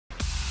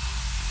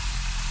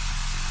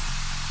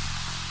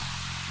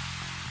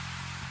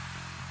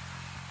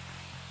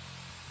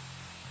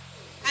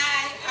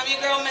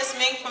girl, Miss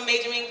Mink from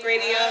Major Mink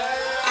Radio.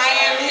 I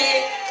am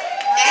here.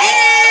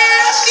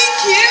 Damn, she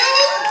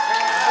cute.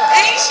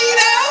 Ain't she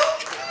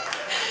though?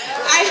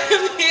 I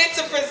am here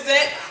to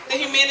present the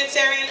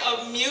Humanitarian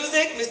of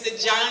Music, Mr.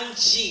 John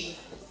G.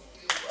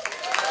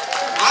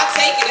 I'll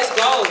take it, it's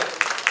gold.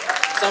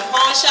 Some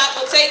pawn shop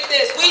will take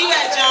this. Where you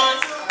at,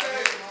 John?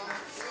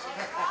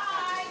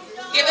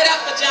 Give it up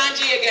for John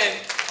G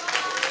again.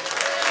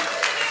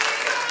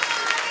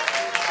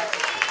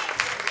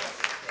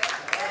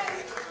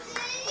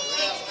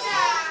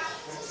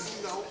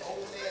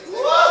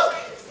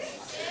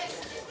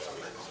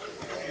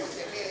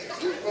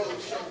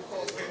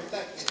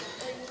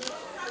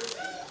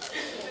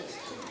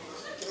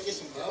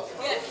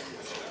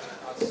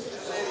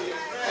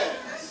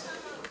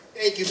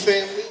 Thank you,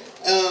 family.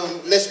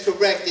 Let's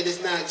correct it.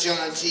 It's not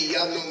John G.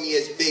 Y'all know me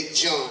as Big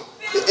John,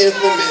 the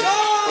infamous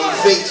on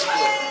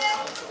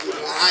Facebook. You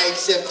know, I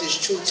accept this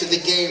True to the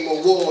Game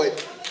award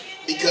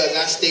because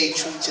I stayed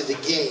true to the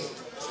game.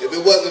 If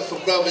it wasn't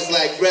for brothers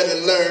like Red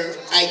Alert,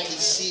 Ike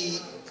C,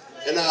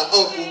 and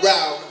Uncle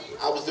Ralph,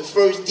 I was the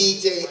first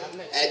DJ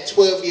at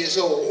 12 years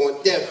old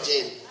on Def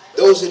Jam.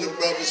 Those are the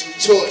brothers who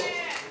taught.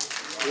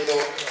 You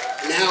know,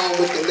 now I'm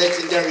with the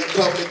legendary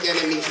Public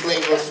Enemy,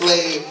 Flavor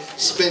Flav,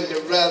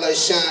 Spinderella,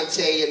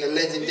 Shante, and the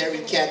legendary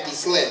Kathy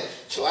Sledge.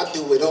 So I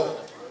do it all.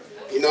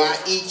 You know, I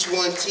each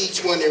one,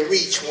 teach one, and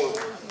reach one.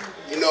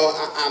 You know,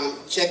 I'm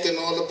checking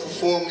all the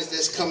performers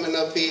that's coming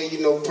up here.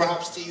 You know,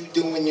 props to you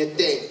doing your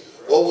thing.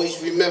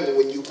 Always remember,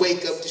 when you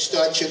wake up to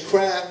start your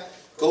craft,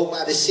 go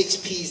by the 6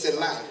 P's of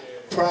life.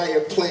 Prior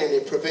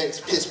planning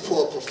prevents piss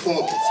poor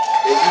performance,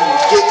 and you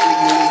will get where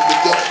you need to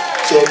go.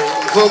 So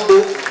I'm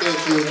humble,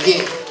 thank you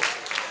again.